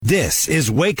This is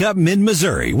Wake Up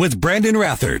Mid-Missouri with Brandon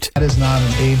Rathert. That is not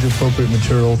an age-appropriate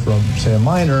material from, say, a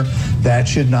minor. That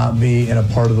should not be in a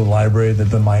part of the library that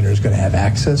the minor is going to have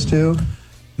access to.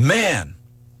 Man,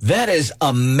 that is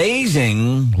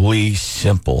amazingly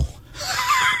simple.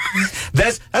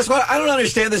 That's why I don't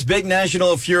understand this big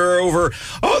national furor over,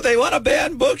 they want to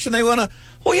ban books and they want to...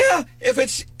 Well, yeah, if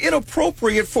it's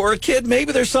inappropriate for a kid,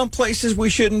 maybe there's some places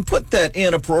we shouldn't put that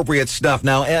inappropriate stuff.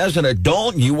 Now, as an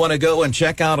adult, you want to go and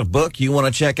check out a book, you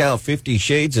want to check out 50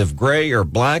 Shades of Gray or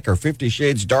Black or 50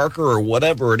 Shades Darker or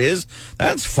whatever it is,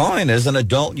 that's fine. As an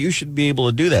adult, you should be able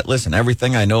to do that. Listen,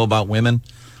 everything I know about women,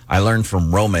 I learned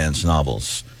from romance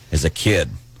novels as a kid.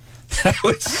 I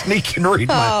would sneak and read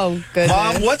Oh, goodness.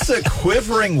 Mom, what's a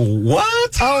quivering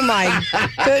what? Oh, my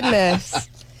goodness.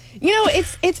 You know,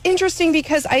 it's interesting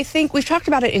because I think we've talked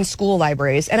about it in school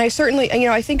libraries, and I certainly,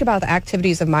 I think about the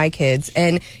activities of my kids,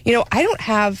 and, I don't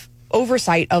have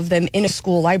oversight of them in a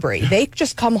school library. They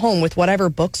just come home with whatever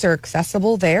books are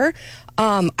accessible there.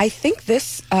 I think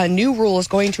this new rule is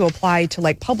going to apply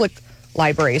to, public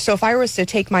libraries. So if I was to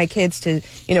take my kids to,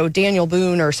 Daniel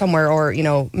Boone or somewhere, or,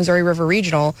 Missouri River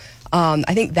Regional,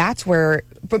 I think that's where,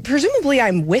 but presumably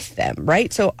I'm with them,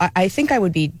 right? So I think I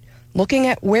would be looking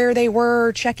at where they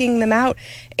were, checking them out.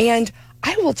 And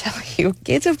I will tell you,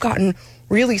 kids have gotten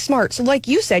really smart. So like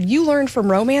you said, you learned from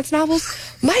romance novels.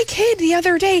 My kid the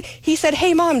other day, he said,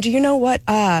 "Hey, Mom, do you know what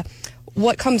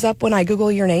comes up when I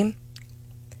Google your name?"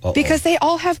 Uh-oh. Because they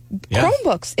all have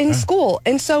Chromebooks in school.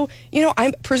 And so,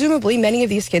 I'm presumably many of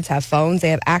these kids have phones. They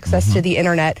have access to the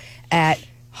internet at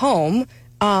home.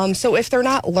 So if they're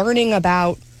not learning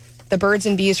about the birds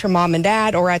and bees from mom and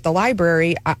dad or at the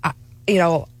library,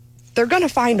 they're going to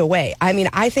find a way. I mean,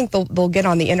 I think they'll get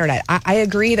on the internet. I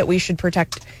agree that we should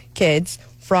protect kids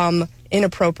from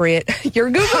inappropriate... You're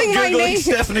Googling my name.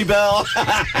 Stephanie Bell.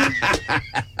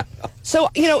 So,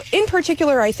 in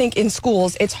particular, I think in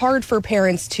schools, it's hard for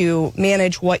parents to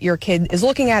manage what your kid is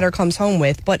looking at or comes home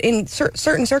with. But in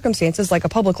certain circumstances, like a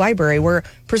public library, where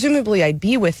presumably I'd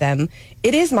be with them,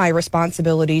 it is my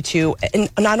responsibility to,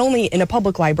 not only in a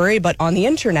public library, but on the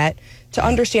internet, to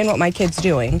understand what my kid's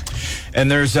doing. And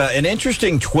there's an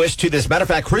interesting twist to this. Matter of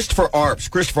fact, Christopher Arps,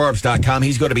 ChristopherArps.com,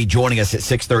 he's going to be joining us at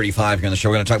 6:35 here on the show.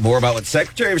 We're going to talk more about what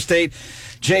Secretary of State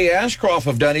Jay Ashcroft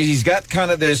have done. He's got kind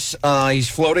of this, he's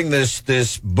floating this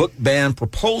book ban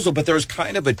proposal, but there's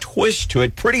kind of a twist to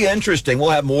it. Pretty interesting.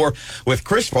 We'll have more with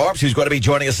Christopher Arps, who's going to be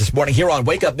joining us this morning here on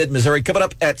Wake Up Mid-Missouri, coming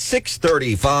up at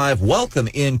 6:35. Welcome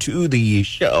into the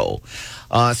show.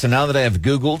 So now that I have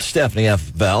Googled Stephanie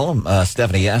S. Bell,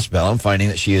 I'm finding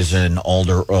that she is an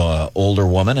older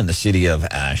woman in the city of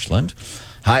Ashland,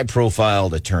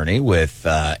 high-profile attorney with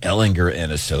Ellinger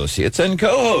and Associates, and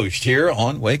co-host here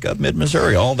on Wake Up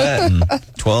Mid-Missouri. All that in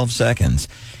 12 seconds.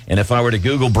 And if I were to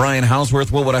Google Brian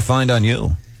Hauswirth, what would I find on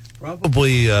you?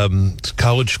 Probably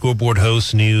college scoreboard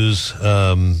host, news,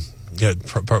 all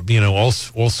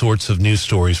sorts of news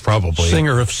stories, probably.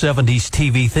 Singer of 70s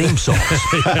TV theme songs.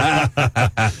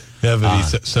 That would be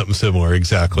something similar,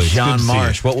 exactly. John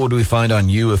Marsh, what would we find on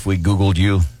you if we Googled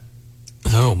you?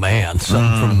 Oh, man,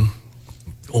 something from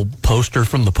old poster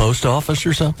from the post office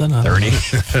or something?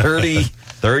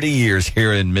 30 years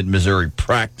here in mid-Missouri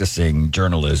practicing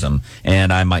journalism,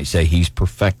 and I might say he's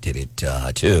perfected it,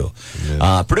 too.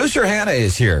 Yeah. Producer Hannah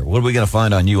is here. What are we going to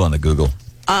find on you on the Google?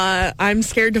 I'm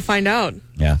scared to find out.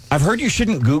 Yeah. I've heard you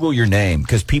shouldn't Google your name,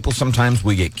 because people sometimes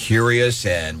we get curious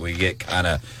and we get kind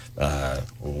of,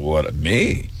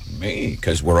 me?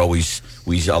 Because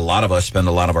a lot of us spend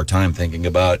a lot of our time thinking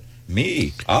about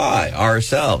me,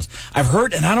 ourselves. I've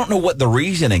heard, and I don't know what the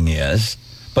reasoning is,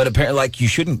 but apparently, you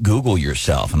shouldn't Google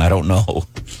yourself, and I don't know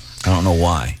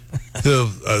why.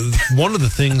 One of the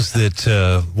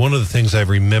things I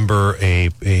remember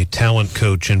a talent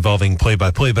coach involving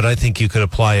play-by-play, but I think you could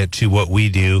apply it to what we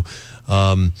do,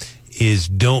 is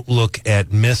don't look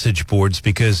at message boards,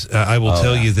 because I will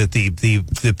tell you that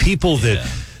the people that...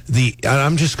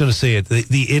 I'm just going to say it,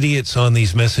 the idiots on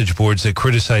these message boards that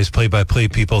criticize play-by-play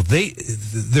people,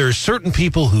 there are certain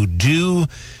people who do,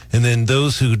 and then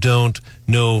those who don't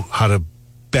know how to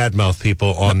badmouth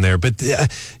people on there. But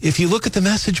if you look at the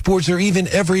message boards, or even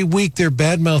every week they're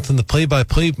badmouthing the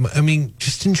play-by-play. I mean,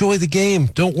 just enjoy the game.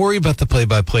 Don't worry about the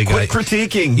play-by-play guy. Quit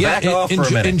critiquing. Back off for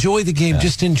a minute. Enjoy the game. Yeah.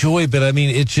 Just enjoy. But I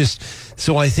mean, it's just...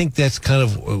 So I think that's kind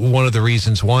of one of the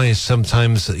reasons why is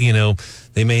sometimes,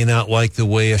 they may not like the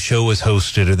way a show is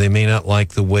hosted, or they may not like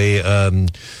the way,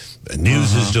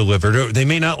 news is delivered. Or they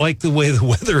may not like the way the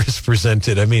weather is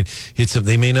presented. I mean,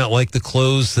 they may not like the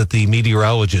clothes that the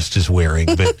meteorologist is wearing,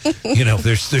 but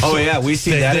there's oh yeah, we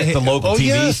see that at the local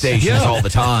TV stations all the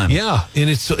time. Yeah, and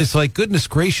it's like, goodness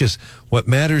gracious, what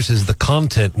matters is the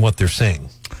content and what they're saying.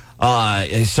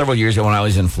 Several years ago when I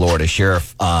was in Florida,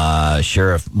 Sheriff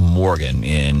Morgan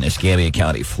in Escambia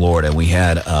County, Florida, we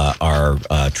had our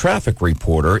traffic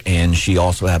reporter, and she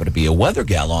also happened to be a weather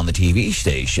gal on the TV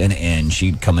station, and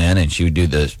she'd come in and she would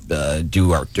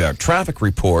do our traffic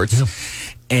reports. Yeah.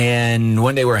 And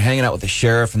one day we were hanging out with the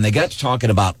sheriff, and they got to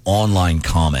talking about online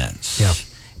comments. Yeah.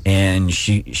 And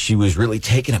she was really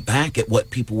taken aback at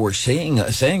what people were saying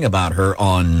about her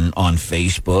on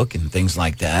Facebook and things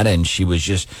like that. And she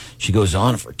goes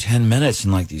on for 10 minutes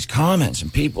and like these comments,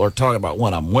 and people are talking about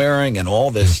what I'm wearing and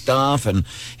all this stuff. And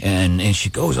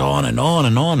she goes on and on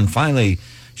and on. And finally,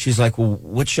 she's like, well,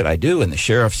 what should I do? And the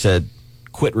sheriff said,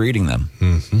 quit reading them.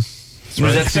 Mm-hmm. It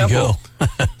was that simple.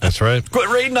 That's right. Quit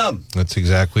reading them. That's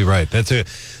exactly right.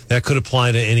 That could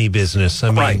apply to any business.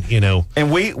 I mean, And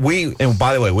and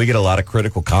by the way, we get a lot of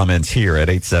critical comments here at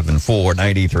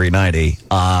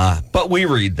 874-9390. But we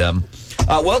read them.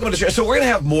 Welcome to the show. So we're going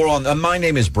to have more on. My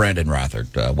name is Brandon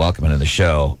Rathert. Welcome into the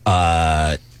show.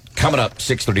 Coming up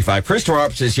 6:35. Christopher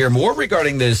Arps is here. More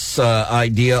regarding this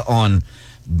idea on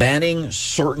banning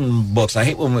certain books. I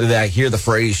hate when I hear the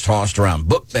phrase tossed around.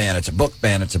 Book ban. It's a book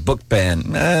ban. It's a book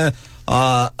ban.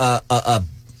 A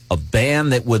ban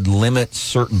that would limit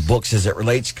certain books as it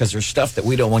relates, because there's stuff that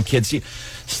we don't want kids to see.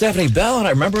 Stephanie Bell, and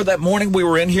I remember that morning we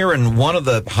were in here, and one of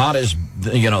the hottest,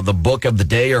 the book of the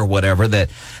day or whatever, that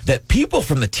people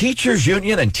from the teachers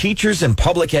union and teachers in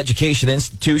public education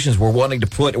institutions were wanting to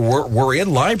put, were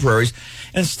in libraries.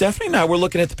 And Stephanie and I were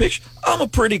looking at the picture. I'm a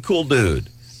pretty cool dude,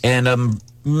 and I'm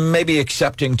maybe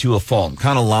accepting to a fault. I'm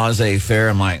kind of laissez-faire.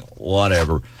 I'm like,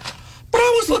 whatever. But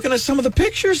I was looking at some of the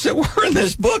pictures that were in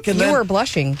this book, and you were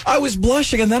blushing. I was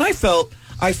blushing, and then I felt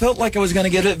like I was going to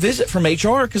get a visit from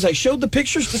HR because I showed the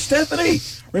pictures to Stephanie.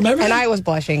 Remember? And I was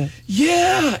blushing.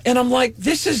 Yeah, and I'm like,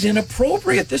 this is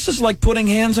inappropriate. This is like putting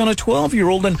hands on a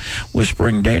 12-year-old and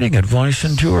whispering dating advice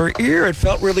into her ear. It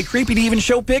felt really creepy to even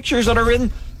show pictures that are in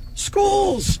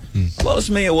schools. Blows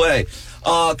me away.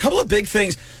 A couple of big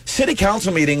things. City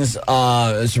council meetings,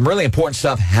 some really important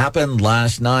stuff happened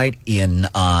last night in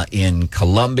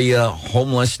Columbia,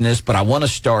 homelessness. But I want to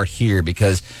start here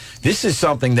because this is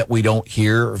something that we don't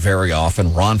hear very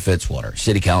often. Ron Fitzwater,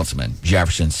 city councilman,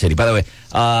 Jefferson City. By the way,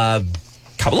 a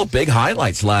couple of big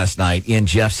highlights last night in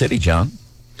Jeff City, John.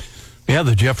 Yeah,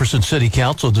 the Jefferson City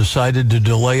Council decided to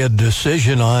delay a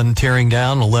decision on tearing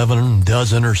down 11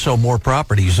 dozen or so more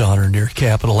properties on or near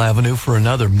Capitol Avenue for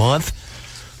another month.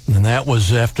 And that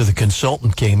was after the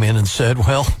consultant came in and said,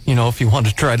 well, if you want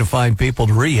to try to find people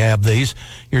to rehab these,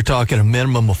 you're talking a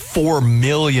minimum of $4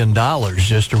 million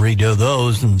just to redo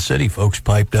those. And city folks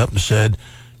piped up and said,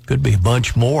 could be a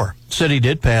bunch more. City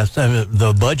did pass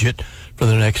the budget for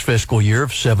the next fiscal year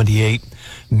of $78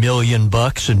 million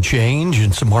and change,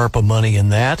 and some ARPA money in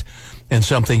that. And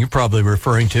something you're probably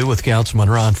referring to with Councilman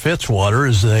Ron Fitzwater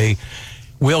is they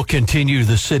will continue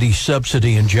the city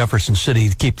subsidy in Jefferson City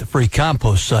to keep the free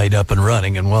compost site up and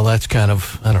running. And well, that's kind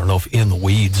of, I don't know if in the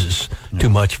weeds is too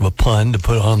much of a pun to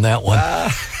put on that one.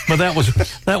 But that was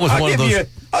one of those.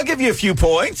 I'll give you a few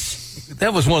points.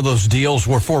 That was one of those deals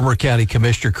where former county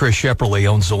commissioner Chris Shepperly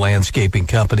owns the landscaping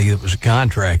company that was a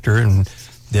contractor and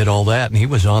did all that. And he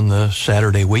was on the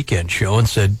Saturday weekend show and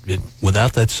said,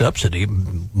 without that subsidy, it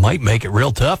might make it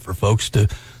real tough for folks to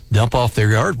dump off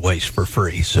their yard waste for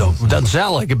free. So it doesn't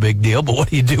sound like a big deal, but what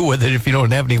do you do with it if you don't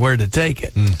have anywhere to take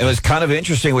it? It was kind of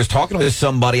interesting. I was talking to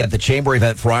somebody at the Chamber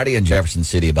event Friday in Jefferson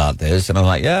City about this, and I'm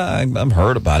like, yeah, I've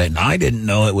heard about it, and I didn't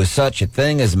know it was such a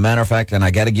thing. As a matter of fact, and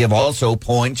I got to give also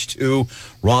points to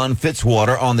Ron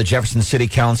Fitzwater on the Jefferson City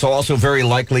Council, also very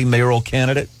likely mayoral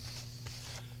candidate.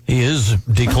 He is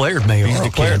declared mayoral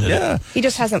candidate. Yeah. He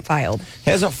just hasn't filed.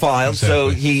 Exactly. So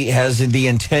he has the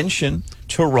intention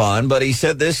to run, but he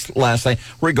said this last night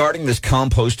regarding this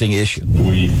composting issue.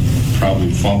 We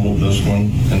probably fumbled this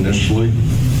one initially,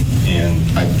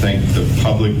 and I think the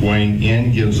public weighing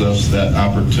in gives us that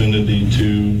opportunity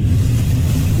to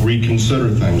reconsider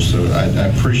things. So I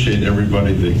appreciate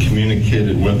everybody that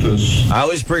communicated with us. I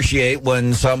always appreciate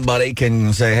when somebody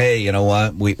can say, hey, you know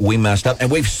what, we messed up.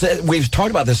 And we've talked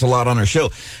about this a lot on our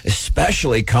show,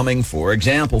 especially coming, for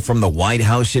example, from the White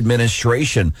House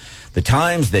administration. The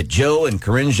times that Joe and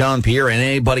Karine Jean-Pierre and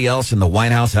anybody else in the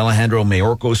White House, Alejandro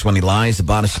Mayorkas, when he lies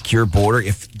about a secure border,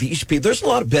 if these people, there's a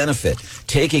lot of benefit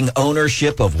taking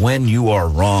ownership of when you are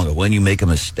wrong or when you make a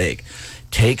mistake.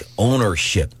 Take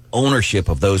ownership. ownership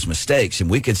of those mistakes. And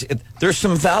we could see, there's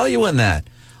some value in that.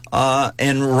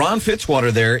 And Ron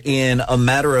Fitzwater there, in a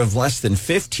matter of less than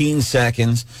 15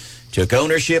 seconds, took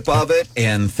ownership of it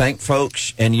and thanked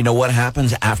folks. And you know what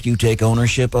happens after you take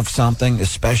ownership of something,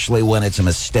 especially when it's a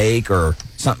mistake or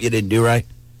something you didn't do right?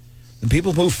 And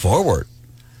people move forward.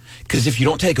 Because if you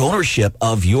don't take ownership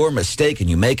of your mistake and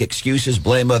you make excuses,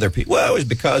 blame other people, well, it was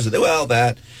because of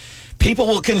that, people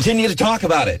will continue to talk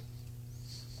about it.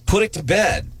 Put it to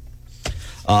bed.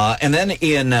 And then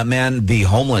in, the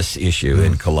homeless issue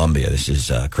in Columbia, this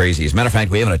is crazy. As a matter of fact,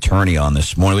 we have an attorney on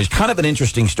this morning. It was kind of an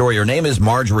interesting story. Her name is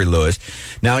Marjorie Lewis.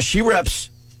 Now, she reps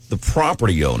the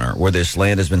property owner where this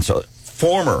land has been sold.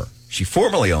 She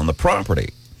formerly owned the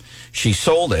property. She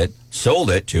sold it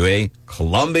to a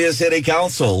Columbia City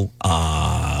Council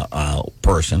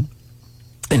person.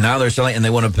 And now they're selling, and they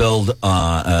want to build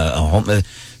a home.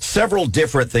 Several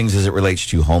different things as it relates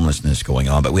to homelessness going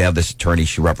on. But we have this attorney.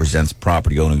 She represents a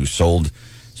property owner who sold it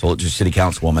to a city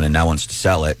councilwoman and now wants to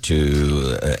sell it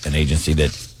to an agency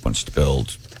that wants to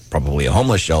build probably a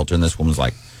homeless shelter. And this woman's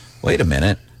like, wait a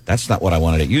minute. That's not what I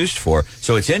wanted it used for.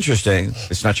 So it's interesting.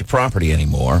 It's not your property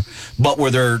anymore. But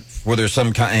were there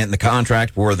some kind in the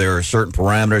contract where there are certain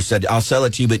parameters said, I'll sell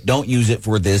it to you, but don't use it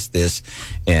for this,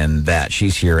 and that.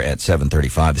 She's here at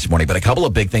 7:35 this morning. But a couple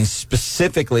of big things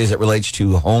specifically as it relates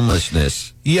to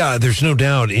homelessness. Yeah, there's no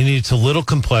doubt. And it's a little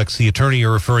complex. The attorney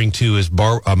you're referring to is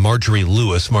Marjorie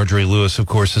Lewis. Marjorie Lewis, of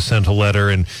course, has sent a letter,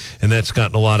 and that's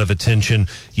gotten a lot of attention.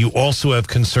 You also have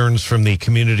concerns from the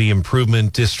Community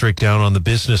Improvement District down on the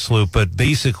Business Loop. But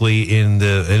basically, in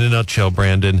a nutshell,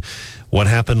 Brandon, what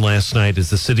happened last night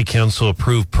is the City Council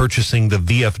approved purchasing the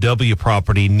VFW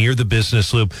property near the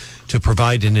Business Loop to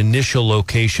provide an initial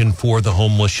location for the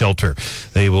homeless shelter.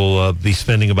 They will be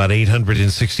spending about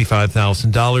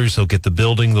 $865,000. They'll get the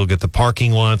building, they'll get the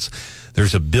parking lots.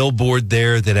 There's a billboard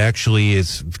there that actually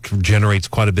generates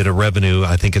quite a bit of revenue.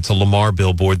 I think it's a Lamar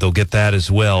billboard. They'll get that as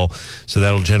well. So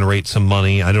that'll generate some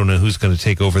money. I don't know who's going to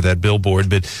take over that billboard,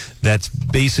 but that's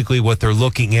basically what they're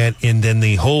looking at. And then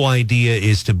the whole idea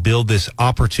is to build this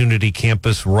opportunity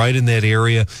campus right in that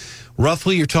area.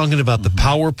 Roughly, you're talking about the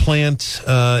power plant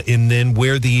and then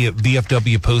where the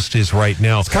VFW post is right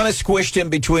now. It's kind of squished in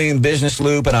between Business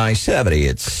Loop and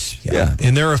I-70. Yeah.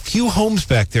 And there are a few homes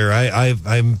back there. I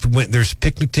went. There's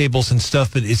picnic tables and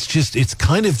stuff, but it's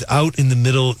kind of out in the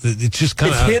middle. It's just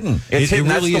kind of hidden. It's hidden.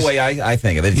 Really That's the way I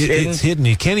think of it. It's hidden.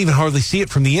 You can't even hardly see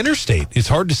it from the interstate. It's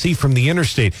hard to see from the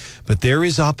interstate. But there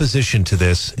is opposition to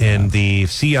this, and the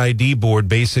CID board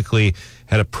basically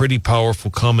had a pretty powerful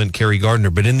comment, Kerry Gardner.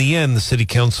 But in the end, the city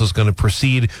council is going to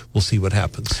proceed. We'll see what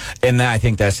happens. And I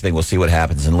think that's the thing. We'll see what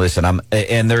happens. And listen,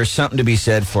 and there's something to be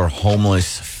said for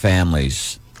homeless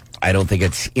families. I don't think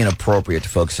it's inappropriate to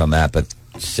focus on that, but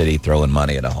city throwing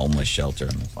money at a homeless shelter.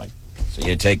 And it's like, so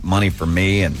you take money from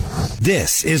me and...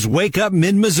 This is Wake Up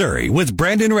Mid-Missouri with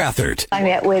Brandon Rathert. I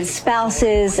met with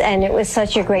spouses, and it was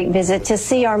such a great visit to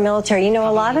see our military. You know,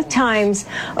 a lot of times,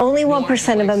 only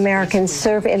 1% of Americans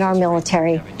serve in our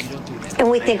military. And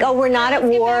we think, oh, we're not at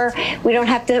war. We don't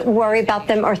have to worry about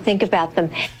them or think about them.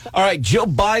 All right, Joe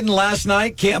Biden last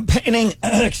night campaigning,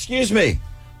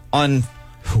 on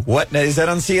what? Is that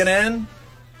on CNN?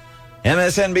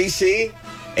 MSNBC?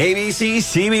 ABC?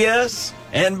 CBS?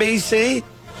 NBC?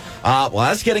 Well,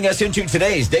 that's getting us into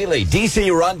today's Daily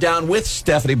DC Rundown with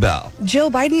Stephanie Bell.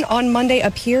 Jill Biden on Monday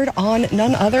appeared on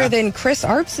none other than Chris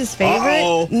Arps'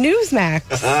 favorite,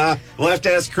 Newsmax. We'll have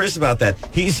to ask Chris about that.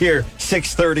 He's here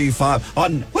 6:35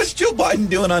 on what's Jill Biden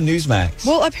doing on Newsmax?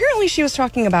 Well, apparently she was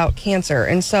talking about cancer,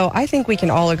 and so I think we can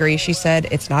all agree. She said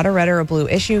it's not a red or a blue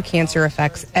issue. Cancer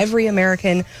affects every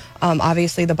American.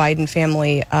 Obviously, the Biden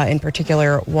family in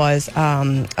particular was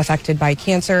affected by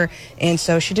cancer, and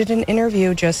so she did an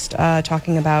interview just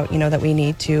talking about, that we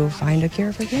need to find a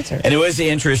cure for cancer. And it was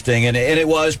interesting, and it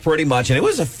was pretty much, and it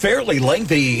was a fairly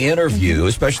lengthy interview,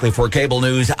 especially for a cable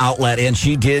news outlet, and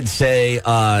she did say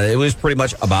it was pretty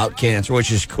much about cancer,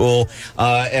 which is cool.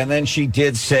 And then she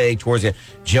did say towards the end,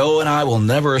 Joe and I will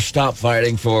never stop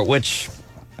fighting for, which...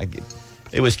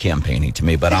 It was campaigning to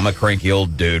me, but I'm a cranky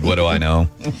old dude. What do I know?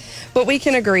 But we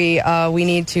can agree we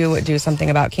need to do something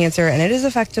about cancer, and it has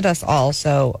affected us all.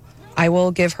 So I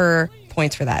will give her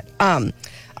points for that.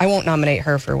 I won't nominate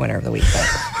her for winner of the week,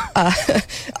 though.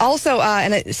 Also,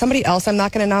 somebody else I'm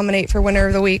not going to nominate for winner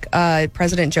of the week,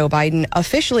 President Joe Biden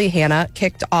officially, Hannah,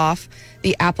 kicked off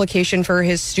the application for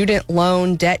his student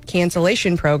loan debt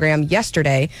cancellation program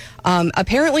yesterday.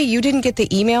 Apparently, you didn't get the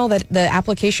email that the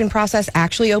application process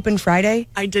actually opened Friday.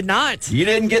 I did not. You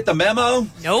didn't get the memo?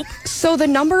 Nope. So the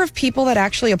number of people that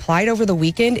actually applied over the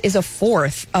weekend is a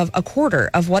quarter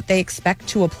of what they expect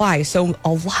to apply. So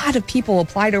a lot of people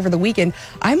applied over the weekend.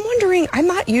 I'm wondering, I'm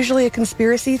not usually a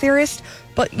conspiracy theorist,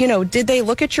 but, did they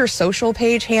look at your social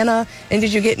page, Hannah, and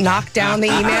did you get knocked down the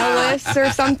email list or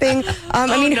something?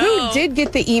 Who did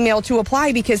get the email to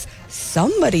apply? Because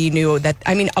somebody knew that,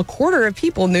 a quarter of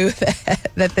people knew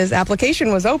that this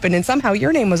application was open, and somehow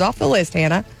your name was off the list,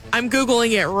 Hannah. I'm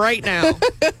Googling it right now.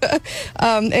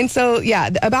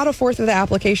 About a fourth of the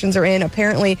applications are in.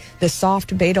 Apparently, the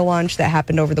soft beta launch that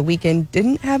happened over the weekend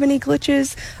didn't have any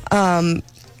glitches,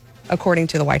 according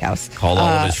to the White House. Called all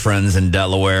of his friends in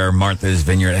Delaware, Martha's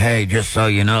Vineyard. Hey, just so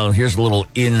you know, here's a little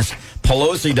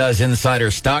Pelosi does insider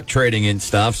stock trading and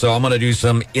stuff, so I'm going to do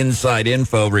some inside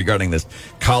info regarding this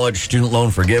college student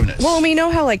loan forgiveness. Well, we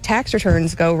know how, tax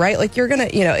returns go, right? You're going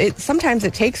to, sometimes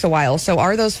it takes a while. So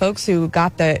are those folks who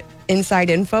got the inside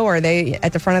info, are they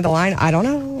at the front of the line? I don't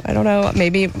know.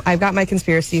 Maybe I've got my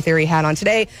conspiracy theory hat on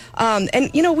today.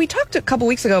 We talked a couple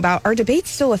weeks ago about, are debates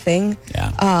still a thing?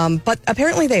 Yeah. But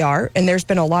apparently they are, and there's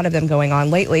been a lot of them going on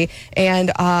lately.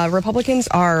 And Republicans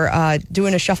are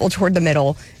doing a shuffle toward the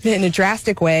middle in a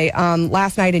drastic way.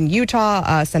 Last night in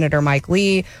Utah, Senator Mike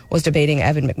Lee was debating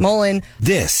Evan McMullin.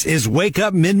 This is Wake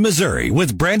Up Mid-Missouri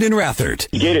with Brandon Rathert.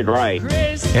 Get it right.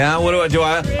 Yeah, what do I do?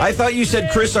 I thought you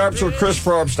said Chris Arps or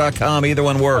ChristopherArps.com. Either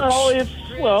one works.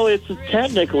 It's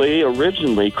technically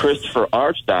originally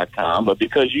ChristopherArps.com, but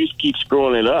because you keep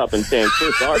screwing it up and saying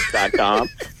ChrisArps.com,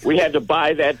 we had to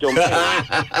buy that domain.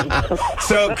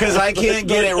 So, because I can't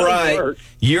get it right,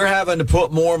 you're having to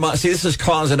put more money. See, this is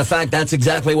cause and effect. That's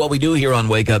exactly what we do here on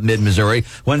Wake Up Mid-Missouri.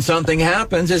 When something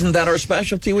happens, isn't that our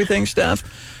specialty, we think, Steph?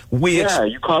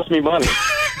 You cost me money.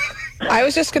 I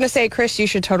was just going to say, Chris, you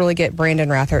should totally get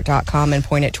BrandonRathert.com and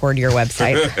point it toward your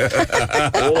website.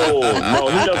 No,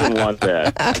 he doesn't want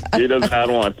that. He does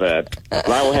not want that.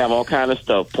 I will have all kind of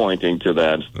stuff pointing to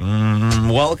that.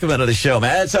 Welcome into the show,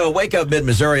 man. So, Wake Up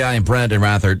Mid-Missouri. I am Brandon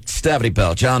Rathert, Stephanie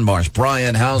Pell, John Marsh,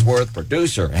 Brian Houseworth,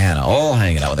 producer Hannah, all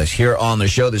hanging out with us here on the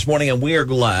show this morning, and we are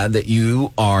glad that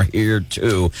you are here,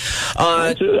 too.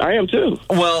 I am, too.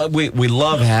 Well, we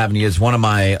love having you. It's one of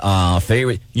my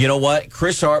favorite. You know what?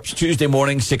 Chris Arps, Tuesday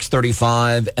morning,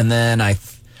 6:35, and then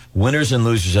winners and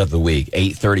losers of the week,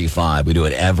 8:35. We do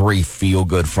it every Feel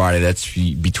Good Friday. That's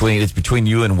between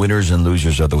you and winners and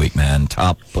losers of the week, man.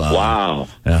 Top. Wow,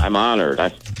 yeah. I'm honored.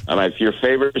 Your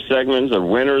favorite segments are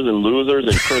winners and losers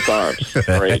and Chris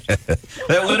Arps. Great.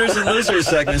 That winners and losers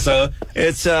segment. So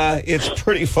it's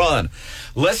pretty fun.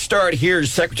 Let's start here.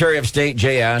 Secretary of State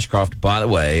Jay Ashcroft, by the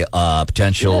way,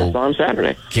 potential. Yes, on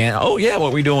Saturday. What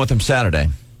are we doing with him Saturday?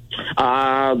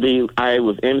 I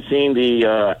was emceeing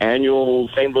the annual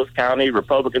St. Louis County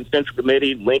Republican Central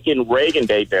Committee Lincoln Reagan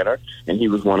Day dinner, and he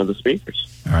was one of the speakers.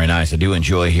 Very nice. I do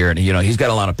enjoy hearing. He's got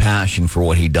a lot of passion for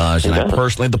what he does, and I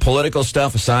personally, the political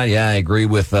stuff aside, I agree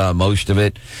with most of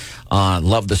it.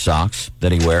 Love the socks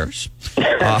that he wears,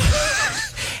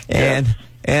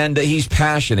 and he's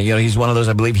passionate. He's one of those.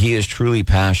 I believe he is truly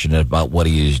passionate about what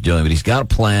he is doing, but he's got a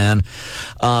plan.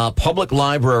 Public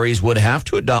libraries would have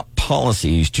to adopt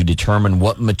policies to determine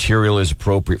what material is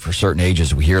appropriate for certain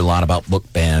ages. We hear a lot about book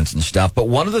bans and stuff, but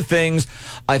one of the things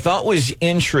I thought was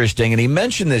interesting, and he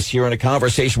mentioned this here in a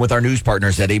conversation with our news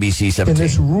partners at ABC 17. In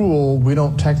this rule, we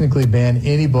don't technically ban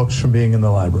any books from being in the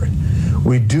library.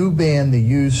 We do ban the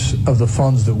use of the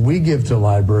funds that we give to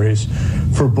libraries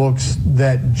for books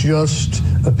that just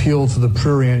appeal to the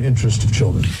prurient interest of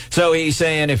children. So he's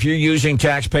saying if you're using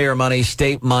taxpayer money,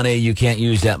 state money, you can't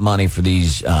use that money for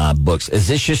these books. Is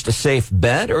this just a safe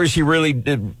bet, or is he really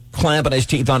clamping his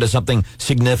teeth onto something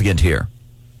significant here?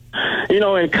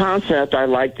 In concept, I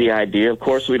like the idea. Of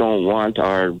course, we don't want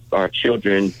our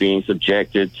children being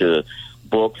subjected to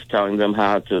books telling them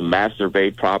how to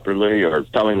masturbate properly or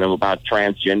telling them about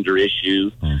transgender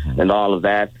issues and all of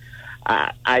that.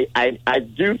 I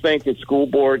do think that school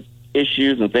board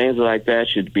issues and things like that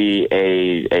should be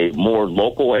a more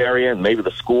local area, and maybe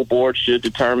the school board should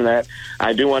determine that.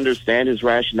 I do understand his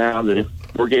rationale that if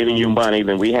we're giving you money,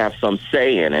 then we have some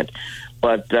say in it.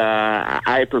 But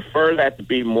I prefer that to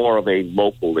be more of a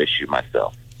local issue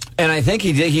myself. And I think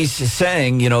he's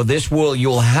saying,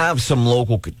 you'll have some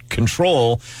local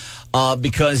control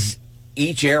because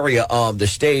each area of the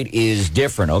state is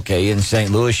different. Okay, in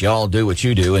St. Louis, y'all do what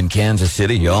you do. In Kansas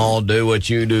City, y'all do what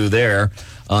you do there.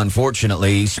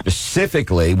 Unfortunately,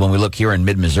 specifically, when we look here in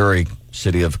mid-Missouri,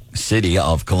 city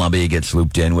of Columbia gets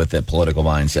looped in with the political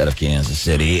mindset of Kansas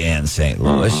City and St.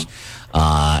 Louis.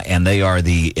 And they are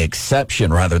the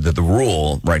exception rather than the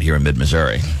rule right here in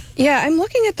mid-Missouri. Yeah, I'm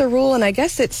looking at the rule, and I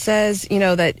guess it says,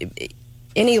 that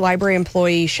any library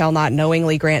employee shall not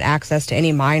knowingly grant access to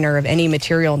any minor of any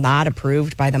material not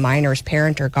approved by the minor's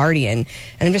parent or guardian.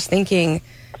 And I'm just thinking,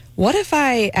 what if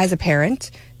I, as a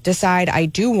parent, decide I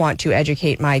do want to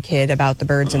educate my kid about the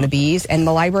birds and the bees, and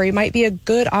the library might be a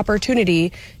good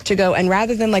opportunity to go, and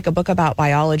rather than like a book about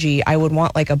biology, I would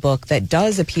want like a book that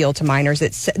does appeal to minors,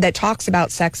 that talks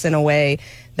about sex in a way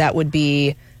that would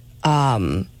be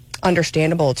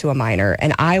understandable to a minor,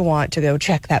 and I want to go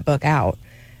check that book out.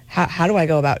 How do I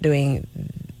go about doing?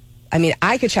 I mean,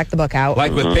 I could check the book out.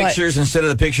 Like with pictures instead of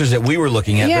the pictures that we were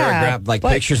looking at. Yeah,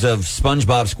 pictures of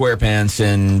SpongeBob SquarePants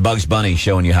and Bugs Bunny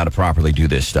showing you how to properly do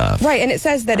this stuff. Right, and it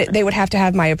says that they would have to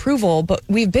have my approval, but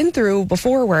we've been through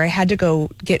before where I had to go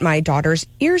get my daughter's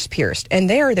ears pierced, and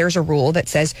there's a rule that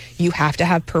says you have to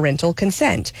have parental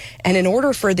consent. And in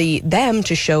order for them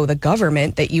to show the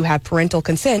government that you have parental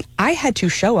consent, I had to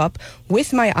show up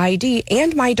with my ID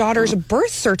and my daughter's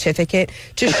birth certificate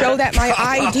to show that my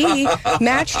ID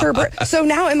matched her birth. So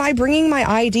now am I bringing my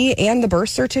ID and the birth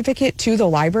certificate to the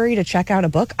library to check out a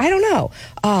book? I don't know.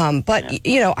 But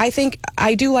I think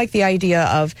I do like the idea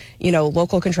of,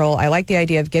 local control. I like the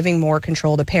idea of giving more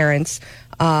control to parents.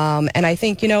 And I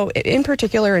think, in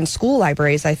particular in school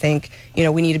libraries, I think,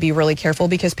 we need to be really careful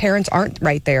because parents aren't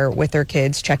right there with their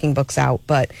kids checking books out.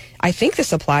 But I think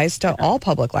this applies to all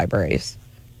public libraries.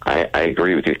 I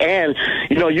agree with you. And,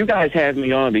 you guys had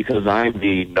me on because I'm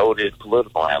the noted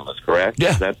political analyst, correct?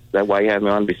 Yeah. That's why you had me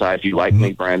on, besides you like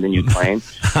me, Brandon, you claim.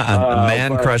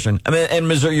 Man-crushing. I mean, and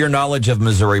Missouri, your knowledge of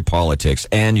Missouri politics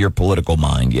and your political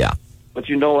mind, yeah. But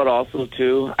you know what also,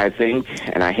 too? I think,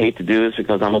 and I hate to do this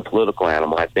because I'm a political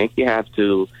animal, I think you have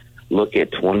to look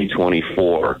at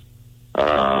 2024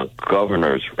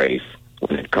 governor's race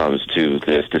when it comes to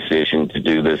this decision to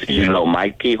do this.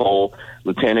 Mike Kehoe,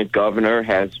 Lieutenant Governor,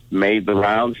 has made the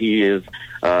rounds. He is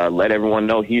let everyone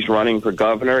know he's running for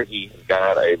governor. He's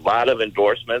got a lot of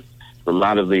endorsements from a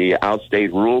lot of the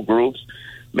outstate rural groups.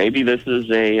 Maybe this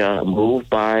is a move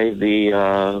by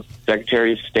the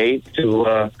Secretary of State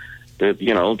to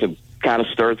kind of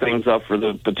stir things up for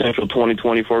the potential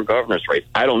 2024 governor's race.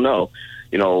 I don't know.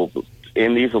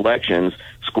 In these elections,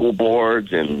 school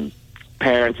boards and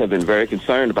parents have been very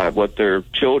concerned about what their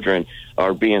children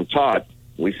are being taught.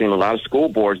 We've seen a lot of school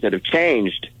boards that have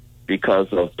changed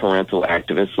because of parental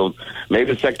activists. So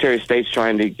maybe the Secretary of State's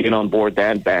trying to get on board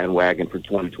that bandwagon for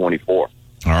 2024.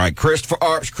 All right, Christopher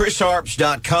Arps,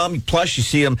 chrisarps.com. Plus, you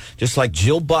see him just like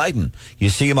Jill Biden. You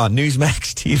see him on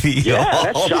Newsmax TV. Yeah,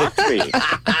 that shocked me.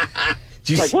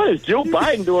 Like, what is Joe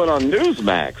Biden doing on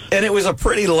Newsmax? And it was a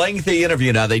pretty lengthy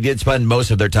interview. Now, they did spend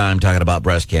most of their time talking about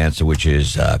breast cancer, which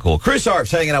is cool. Chris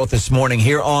Arps hanging out with us this morning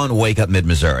here on Wake Up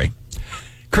Mid-Missouri.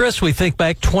 Chris, we think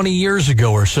back 20 years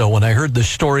ago or so when I heard the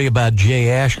story about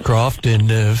Jay Ashcroft and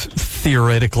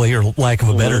theoretically, or lack of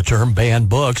a better term, banned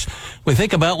books. We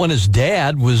think about when his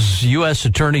dad was U.S.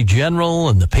 Attorney General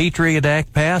and the Patriot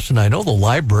Act passed, and I know the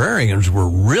librarians were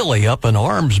really up in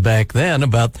arms back then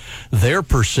about their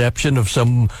perception of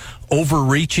some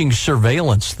overreaching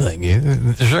surveillance thing.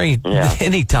 Is there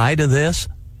any tie to this?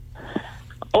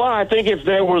 Well, I think if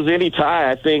there was any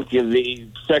tie, I think the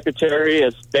Secretary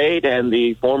of State and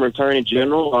the former Attorney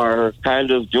General are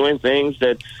kind of doing things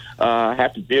that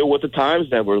have to deal with the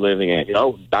times that we're living in.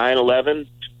 9/11,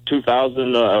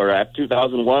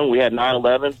 2001, we had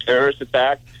 9/11 terrorist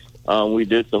attack. We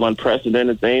did some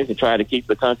unprecedented things to try to keep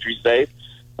the country safe.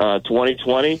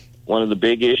 2020, one of the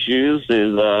big issues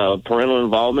is parental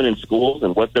involvement in schools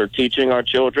and what they're teaching our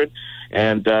children.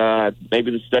 And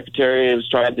maybe the Secretary has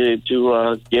tried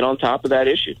to get on top of that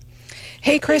issue.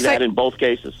 Hey, Chris. In both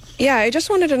cases. Yeah, I just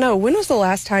wanted to know, when was the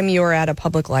last time you were at a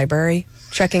public library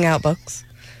checking out books?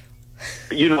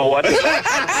 You know what? I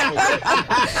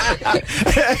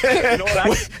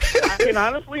can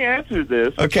honestly answer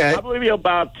this. Okay. Probably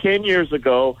about 10 years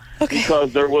ago,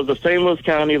 because there was a St. Louis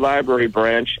County Library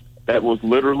branch that was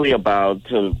literally about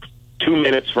 2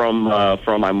 minutes from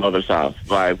my mother's house.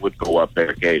 I would go up there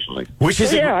occasionally.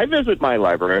 I visit my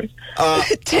library.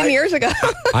 10 years ago.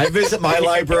 I visit my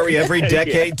library every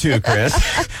decade too, Chris.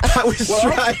 I was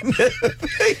trying to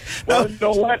think. Well, you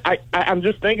know what? I'm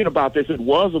just thinking about this. It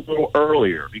was a little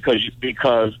earlier because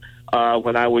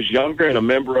when I was younger and a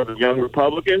member of the Young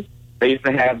Republicans, They used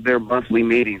to have their monthly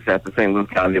meetings at the St. Louis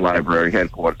County Library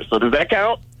headquarters. So does that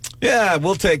count? Yeah,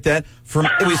 we'll take that.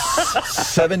 It was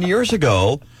 7 years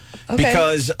ago. Okay.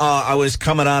 Because I was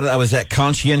that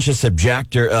conscientious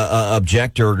objector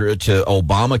to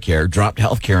Obamacare, dropped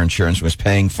health care insurance, was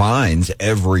paying fines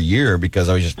every year because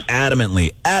I was just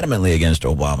adamantly against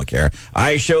Obamacare.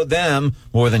 I showed them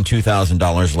more than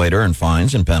 $2,000 later in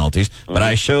fines and penalties, but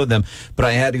I showed them. But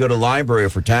I had to go to the library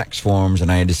for tax forms, and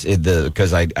I had to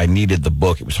because I needed the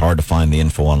book. It was hard to find the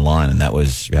info online, and that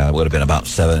was it would have been about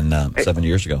 7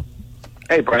 years ago.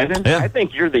 Hey, Brandon, Yeah. I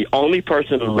think you're the only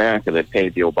person in America that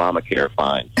paid the Obamacare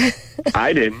fines.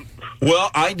 I didn't.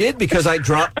 Well, I did because I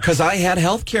had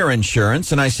health care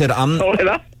insurance, and I said I'm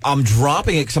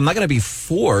dropping it because I'm not going to be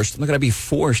forced. I'm not going to be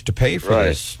forced to pay for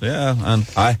this. Yeah, and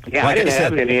I didn't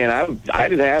have any, and I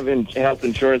didn't have health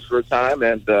insurance for a time,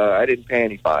 and I didn't pay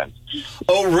any fines.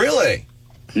 Oh, really?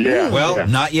 Yeah. Well,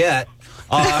 not yet.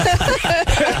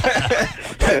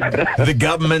 The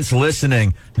government's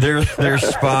listening. They're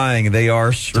spying. They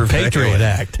are surveilling. Patriot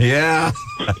Act. Yeah.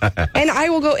 And I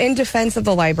will go in defense of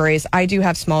the libraries. I do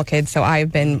have small kids, so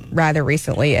I've been rather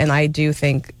recently, and I do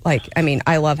think,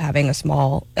 I love having a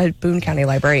Boone County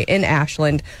Library in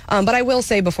Ashland. But I will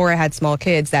say, before I had small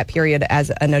kids, that period as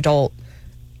an adult,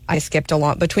 I skipped a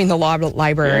lot between the law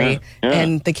library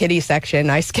and the kiddie section.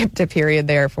 I skipped a period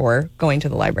there for going to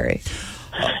the library.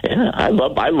 Yeah, I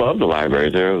love the library.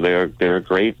 They're a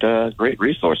great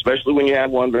resource, especially when you have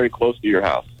one very close to your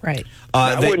house. Right.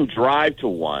 I wouldn't drive to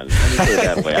one. Let me put it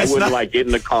that way. I wouldn't get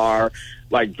in the car,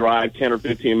 drive 10 or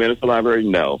 15 minutes to the library.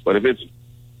 No, but if it's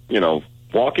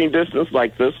walking distance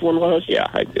like this one was, yeah,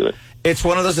 I'd do it. It's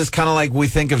one of those. It's kind of like we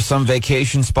think of some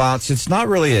vacation spots. It's not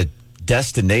really a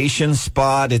destination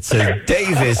spot. It's a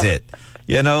day visit.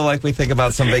 Like we think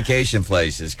about some vacation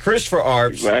places. Christopher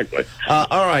Arps. Exactly.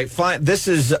 All right, fine. This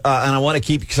is, and I want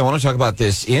to because I want to talk about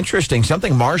this interesting,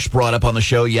 something Marsh brought up on the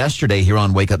show yesterday here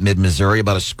on Wake Up Mid-Missouri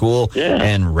about a school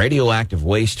and radioactive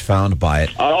waste found by it.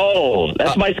 Oh,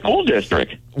 that's my school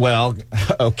district. Well,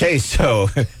 okay, so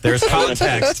there's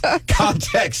context.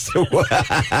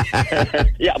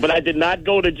 Yeah, but I did not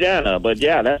go to Jana. But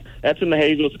yeah, that's in the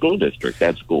Hazel School District,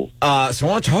 that school. So I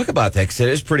want to talk about that because it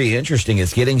is pretty interesting.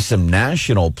 It's getting some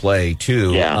national play,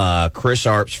 too. Yeah. Chris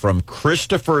Arps from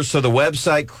Christopher. So the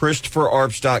website,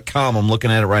 ChristopherArps.com. I'm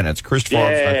looking at it right now. It's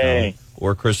ChristopherArps.com.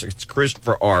 Or it's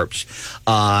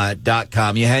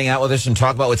ChristopherArps.com. You hang out with us and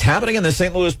talk about what's happening in the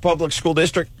St. Louis Public School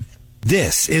District.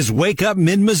 This is Wake Up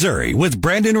Mid-Missouri with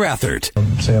Brandon Rathert.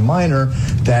 Say a minor,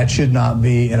 that should not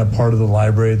be in a part of the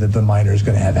library that the minor is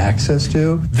going to have access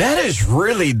to.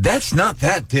 That's not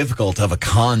that difficult of a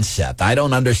concept. I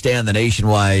don't understand the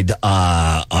nationwide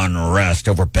unrest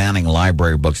over banning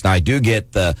library books. Now, I do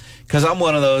get because I'm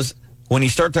one of those, when you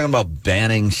start talking about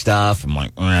banning stuff, I'm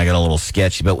like, I get a little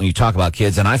sketchy. But when you talk about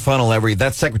kids, and I funnel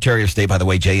that's Secretary of State, by the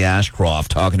way, Jay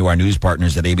Ashcroft, talking to our news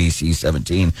partners at ABC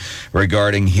 17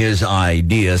 regarding his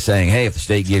idea, saying, hey, if the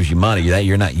state gives you money,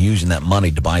 you're not using that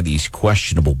money to buy these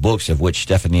questionable books, of which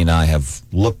Stephanie and I have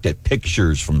looked at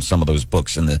pictures from some of those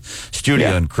books in the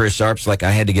studio. Yeah. And Chris Arps,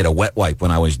 I had to get a wet wipe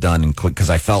when I was done because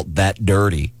I felt that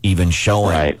dirty, even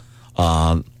showing. Right.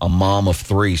 A mom of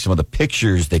three, some of the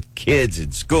pictures that kids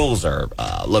in schools are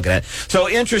looking at. So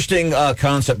interesting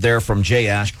concept there from Jay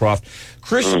Ashcroft.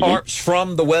 Chris Arps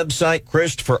from the website,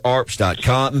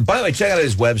 ChristopherArps.com. And by the way, check out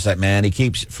his website, man. He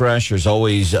keeps it fresh. There's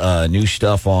always new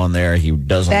stuff on there. He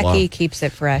does a lot. Becky keeps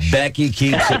it fresh. Becky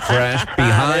keeps it fresh.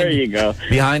 There you go.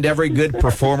 Behind every good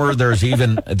performer, there's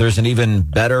an even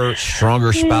better,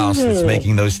 stronger spouse that's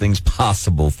making those things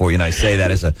possible for you. And I say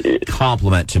that as a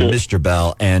compliment to Mr.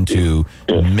 Bell and to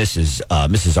Mrs.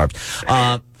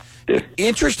 Arps.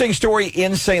 Interesting story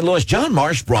in St. Louis. John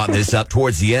Marsh brought this up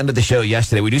towards the end of the show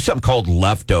yesterday. We do something called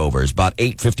Leftovers, about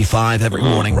 8:55 every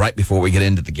morning, right before we get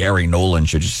into the Gary Nolan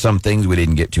show. Just some things we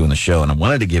didn't get to in the show, and I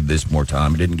wanted to give this more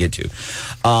time. We didn't get to.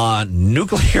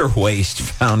 Nuclear waste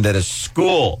found at a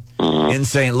school in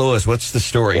St. Louis. What's the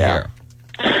story here?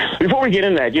 Before we get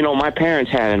into that, my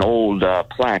parents had an old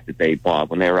plaque that they bought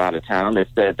when they were out of town that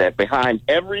said that behind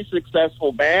every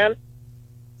successful man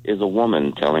is a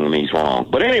woman telling him he's wrong.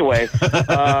 But anyway,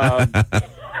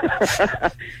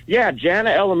 Jana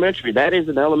Elementary, that is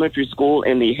an elementary school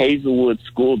in the Hazelwood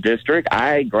School District.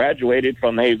 I graduated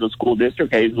from the Hazelwood School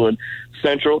District, Hazelwood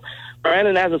Central.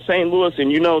 Brandon, as a St. Louis,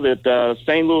 and you know that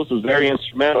St. Louis was very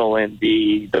instrumental in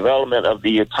the development of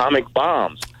the atomic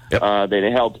bombs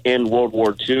that helped end World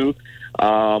War II.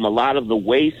 A lot of the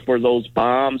waste for those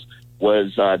bombs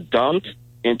was dumped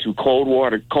into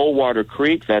Coldwater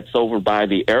Creek. That's over by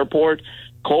the airport.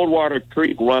 Coldwater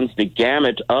Creek runs the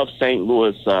gamut of St.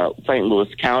 Louis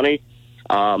County.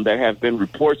 There have been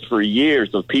reports for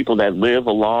years of people that live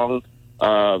along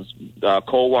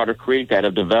Coldwater Creek that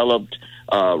have developed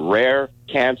rare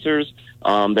cancers.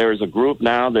 There is a group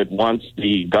now that wants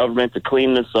the government to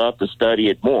clean this up, to study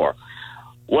it more.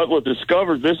 What was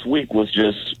discovered this week was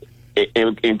just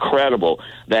incredible,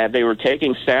 that they were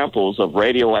taking samples of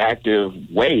radioactive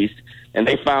waste, and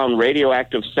they found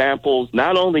radioactive samples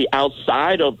not only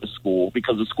outside of the school,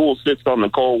 because the school sits on the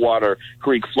Coldwater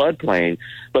Creek floodplain,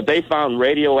 but they found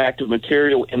radioactive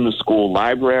material in the school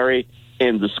library,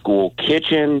 in the school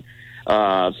kitchen.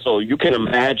 So you can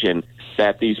imagine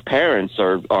that these parents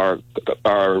are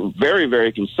very,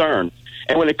 very concerned.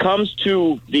 And when it comes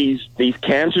to these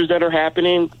cancers that are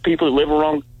happening, people who live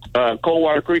around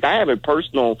Coldwater Creek, I have a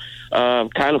personal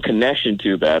kind of connection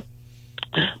to that.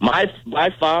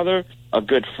 My father, a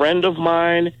good friend of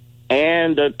mine,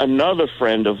 and another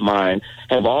friend of mine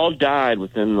have all died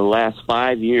within the last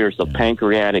 5 years of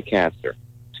pancreatic cancer.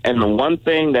 And the one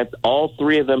thing that all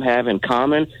three of them have in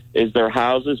common is their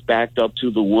houses backed up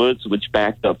to the woods, which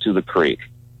backed up to the creek.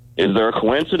 Is there a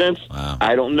coincidence? Wow.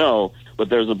 I don't know, but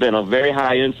there's been a very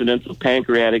high incidence of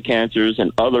pancreatic cancers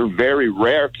and other very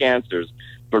rare cancers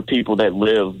for people that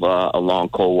live along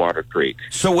Coldwater Creek.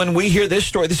 So when we hear this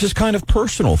story, this is kind of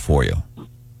personal for you.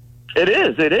 It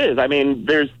is. I mean,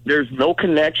 there's no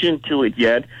connection to it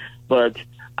yet, but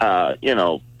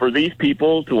for these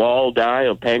people to all die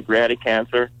of pancreatic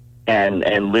cancer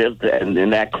and live in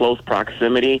that close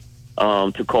proximity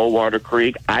to Coldwater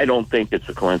Creek, I don't think it's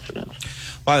a coincidence.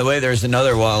 By the way, there's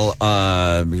another,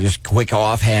 just quick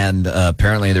offhand,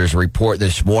 apparently there's a report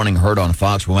this morning heard on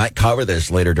Fox. We might cover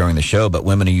this later during the show, but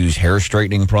women who use hair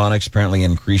straightening products apparently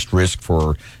increased risk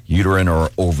for uterine or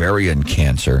ovarian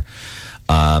cancer.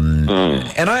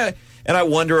 And I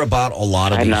wonder about a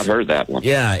lot of these. I've not heard that one.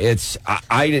 Yeah,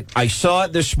 I saw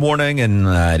it this morning, and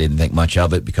I didn't think much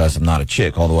of it because I'm not a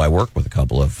chick, although I work with a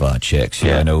couple of chicks.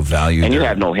 Yeah, I know value. And you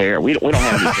have no hair. We don't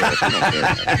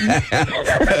have any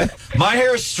hair. My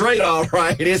hair's straight, all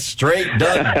right. It's straight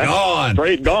done, gone.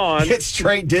 Straight gone. It's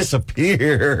straight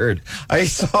disappeared. I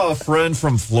saw a friend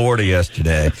from Florida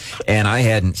yesterday, and I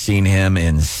hadn't seen him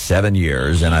in 7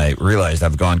 years, and I realized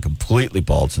I've gone completely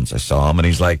bald since I saw him, and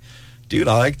he's like, dude,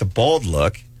 I like the bald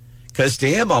look, because to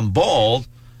him, I'm bald.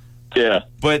 Yeah.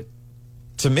 But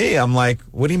to me, I'm like,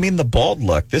 what do you mean the bald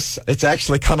look? It's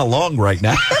actually kind of long right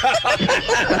now.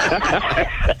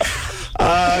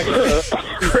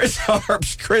 Chris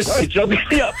Harps. Jump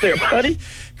me up there, buddy.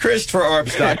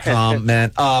 ChristopherHarps.com,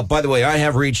 man. By the way, I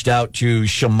have reached out to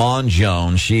Shaman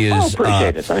Jones. She is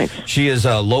appreciate it. Thanks. She is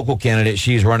a local candidate.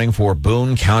 She's running for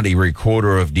Boone County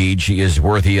Recorder of Deeds. She is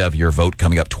worthy of your vote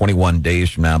coming up 21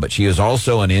 days from now. But she is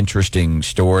also an interesting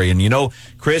story. And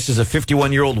Chris is a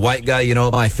 51-year-old white guy. You know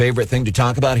what my favorite thing to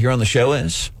talk about here on the show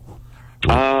is?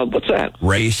 What's that?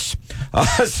 Race.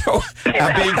 So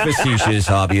I'm being facetious,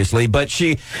 obviously, but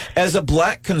she, as a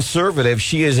black conservative,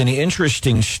 she is an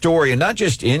interesting story, and not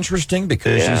just interesting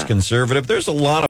because she's conservative. There's a lot of